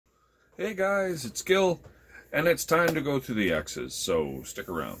Hey guys, it's Gil, and it's time to go through the X's, so stick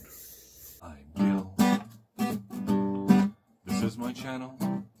around. I'm Gil. This is my channel.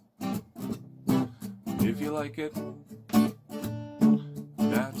 If you like it,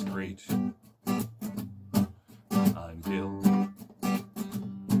 that's great. I'm Gil.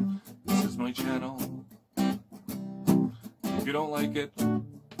 This is my channel. If you don't like it,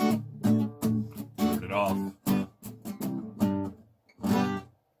 turn it off.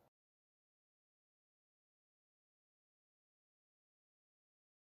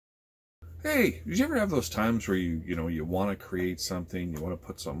 Hey, did you ever have those times where you want to create something, you want to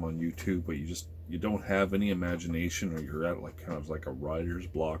put something on YouTube, but you don't have any imagination, or you're at kind of like a writer's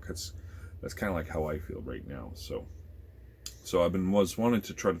block? That's kind of like how I feel right now. So was wanting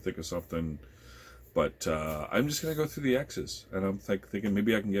to try to think of something, but I'm just gonna go through the X's, and I'm thinking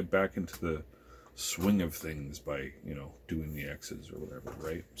maybe I can get back into the swing of things by doing the X's or whatever,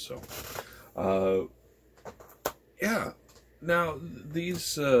 right? So yeah. Now,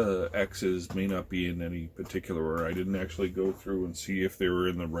 these X's may not be in any particular order. I didn't actually go through and see if they were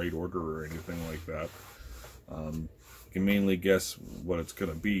in the right order or anything like that. You can mainly guess what it's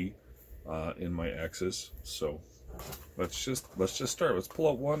going to be in my X's. So let's just start. Let's pull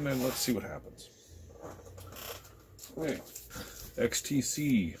out one and let's see what happens. Okay,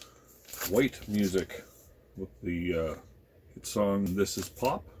 XTC, White Music, with the hit song "This Is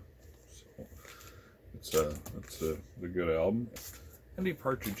Pop." It's a good album. Andy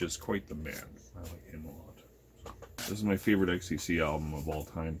Partridge is quite the man. I like him a lot. This is my favorite XTC album of all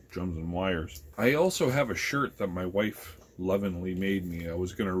time, Drums and Wires. I also have a shirt that my wife lovingly made me. I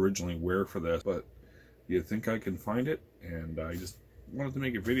was going to originally wear for this, but you think I can find it? And I just wanted to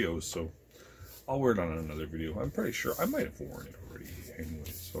make a video, so I'll wear it on another video. I'm pretty sure I might have worn it already anyway,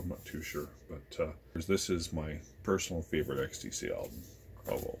 so I'm not too sure. But this is my personal favorite XTC album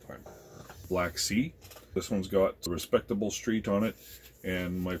of all time. Black Sea. This one's got a Respectable Street on it,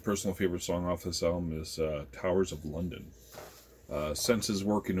 and my personal favorite song off this album is Towers of London. Senses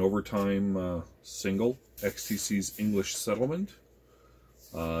Working Overtime single, XTC's English Settlement.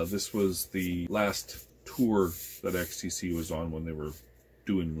 This was the last tour that XTC was on when they were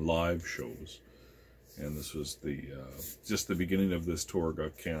doing live shows, and this was just the beginning of this tour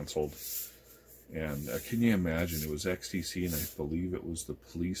got cancelled. And can you imagine, it was XTC, and I believe it was the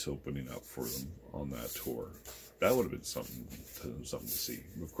Police opening up for them on that tour. That would have been something to see.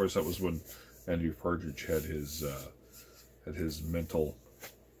 Of course, that was when Andy Partridge had his mental,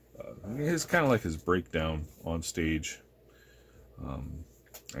 his kind of like his breakdown on stage.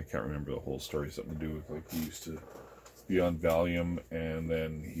 I can't remember the whole story. Something to do with, like, he used to be on Valium, and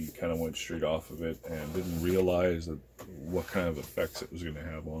then he kind of went straight off of it and didn't realize that what kind of effects it was going to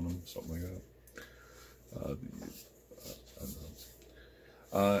have on him, something like that.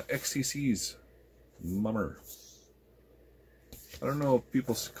 XTC's Mummer. I don't know if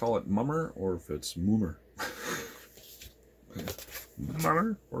people call it Mummer or if it's Moomer.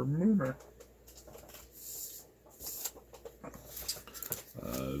 Mummer or Moomer.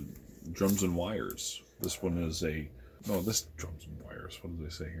 Drums and Wires. This one is this Drums and Wires. What did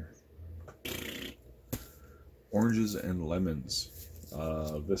they say here? Oranges and Lemons.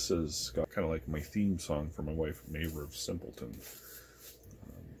 This has got kind of like my theme song for my wife, Maver of Simpleton,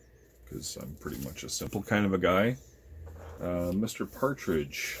 because I'm pretty much a simple kind of a guy. Mr.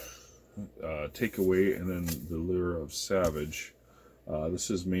 Partridge, Take Away, and then The Lure of Savage. This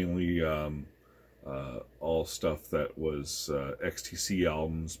is mainly all stuff that was XTC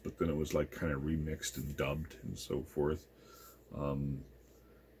albums, but then it was like kind of remixed and dubbed and so forth.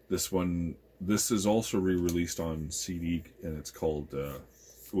 This is also re-released on CD, and it's called,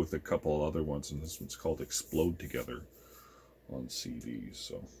 with a couple of other ones, and this one's called Explode Together on CD.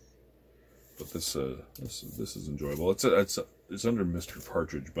 So, but this is enjoyable. It's under Mr.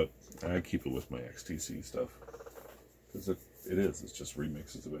 Partridge, but I keep it with my XTC stuff because it's just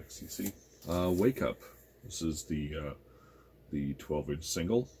remixes of XTC. Wake Up. This is the 12-inch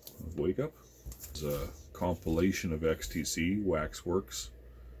single of Wake Up. It's a compilation of XTC Waxworks.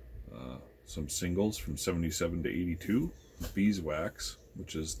 Some singles from 77 to 82. Beeswax,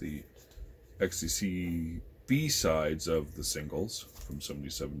 which is the XTC B-sides of the singles from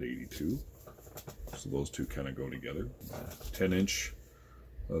 77 to 82. So those two kind of go together. 10-inch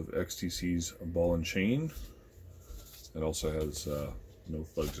of XTC's Ball and Chain. It also has No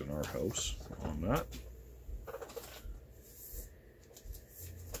Thugs in Our House on that.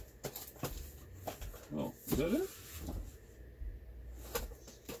 Oh, is that it?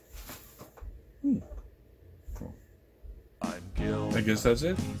 I'm Gil. I guess that's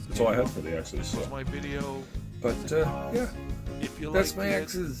it. That's all I had for the X's. This was my video. But yeah, If you that's liked my it,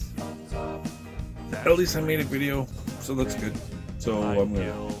 X's. At least I made a video, so that's good. So I'm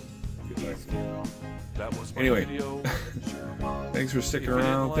gonna get back. That was my Anyway. video. Thanks for sticking If you didn't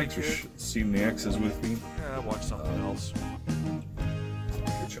around. like Thanks for it- seeing the X's with me. Yeah, watch something else.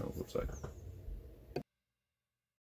 Good channel, flip side.